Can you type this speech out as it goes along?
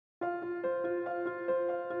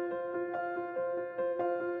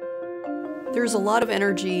There's a lot of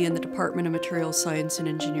energy in the Department of Materials Science and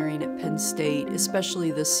Engineering at Penn State,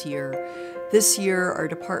 especially this year. This year, our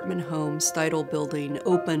department home, Steidel Building,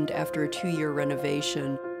 opened after a 2-year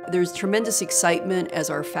renovation. There's tremendous excitement as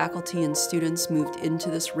our faculty and students moved into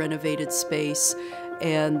this renovated space,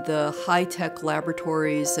 and the high-tech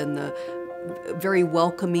laboratories and the very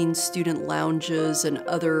welcoming student lounges and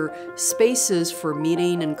other spaces for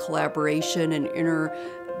meeting and collaboration and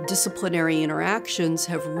interdisciplinary interactions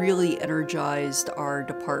have really energized our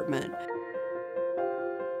department.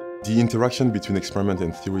 The interaction between experiment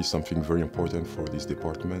and theory is something very important for this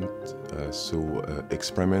department.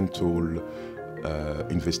 Experimental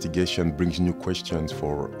investigation brings new questions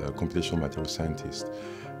for computational material scientists.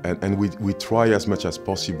 And we try as much as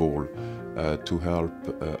possible to help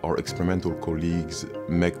our experimental colleagues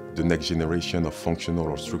make the next generation of functional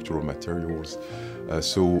or structural materials.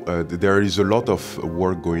 There is a lot of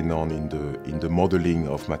work going on in the modeling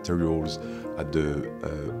of materials at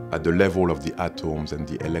the level of the atoms and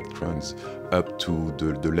the electrons up to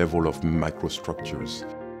the level of microstructures.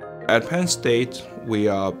 At Penn State, we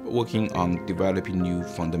are working on developing new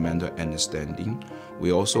fundamental understanding.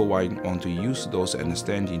 We also want to use those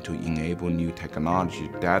understanding to enable new technology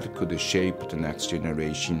that could shape the next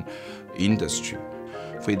generation industry.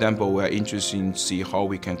 For example, we are interested in see how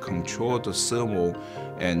we can control the thermal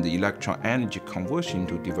and the electron energy conversion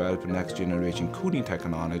to develop next generation cooling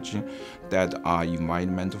technology that are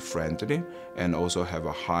environmental friendly and also have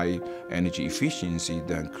a high energy efficiency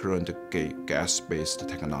than current gas-based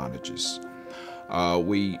technologies.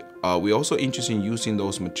 We also interested in using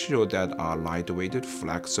those materials that are lightweight,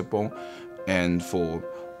 flexible, and for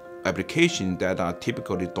applications that are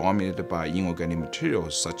typically dominated by inorganic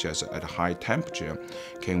materials, such as at high temperature.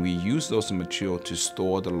 Can we use those materials to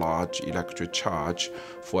store the large electric charge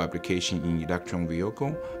for application in electric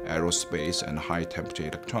vehicle, aerospace, and high temperature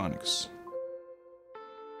electronics?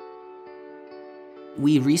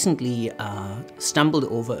 We recently stumbled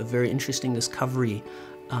over a very interesting discovery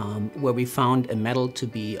where we found a metal to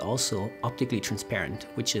be also optically transparent,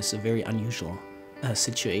 which is a very unusual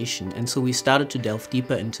situation. And so we started to delve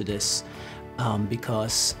deeper into this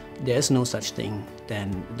because there is no such thing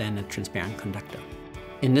than a transparent conductor.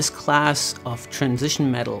 In this class of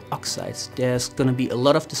transition metal oxides, there's going to be a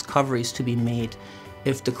lot of discoveries to be made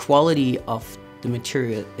if the quality of the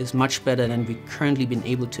material is much better than we've currently been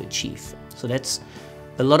able to achieve. So that's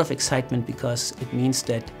a lot of excitement because it means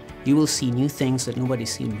that you will see new things that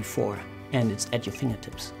nobody's seen before, and it's at your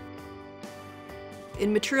fingertips.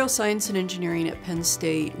 In material science and engineering at Penn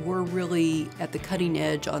State, we're really at the cutting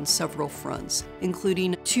edge on several fronts,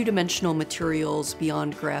 including two-dimensional materials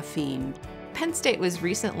beyond graphene. Penn State was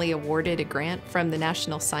recently awarded a grant from the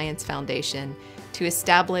National Science Foundation to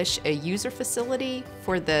establish a user facility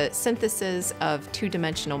for the synthesis of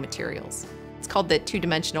two-dimensional materials. It's called the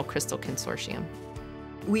Two-Dimensional Crystal Consortium.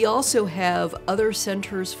 We also have other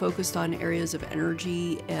centers focused on areas of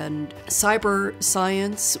energy and cyber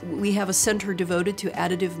science. We have a center devoted to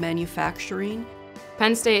additive manufacturing.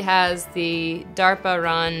 Penn State has the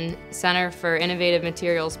DARPA-run Center for Innovative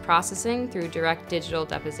Materials Processing through Direct Digital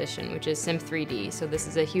Deposition, which is SIM3D. So this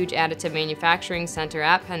is a huge additive manufacturing center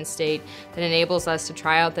at Penn State that enables us to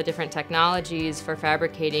try out the different technologies for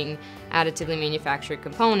fabricating additively manufactured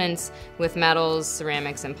components with metals,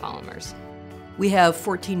 ceramics, and polymers. We have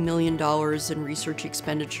 $14 million in research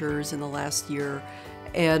expenditures in the last year,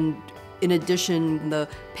 and in addition, the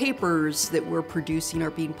papers that we're producing are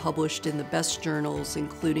being published in the best journals,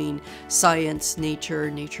 including Science, Nature,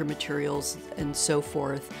 Nature Materials, and so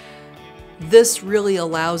forth. This really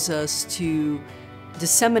allows us to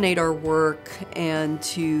disseminate our work and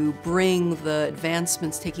to bring the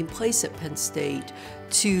advancements taking place at Penn State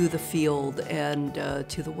to the field and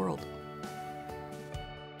to the world.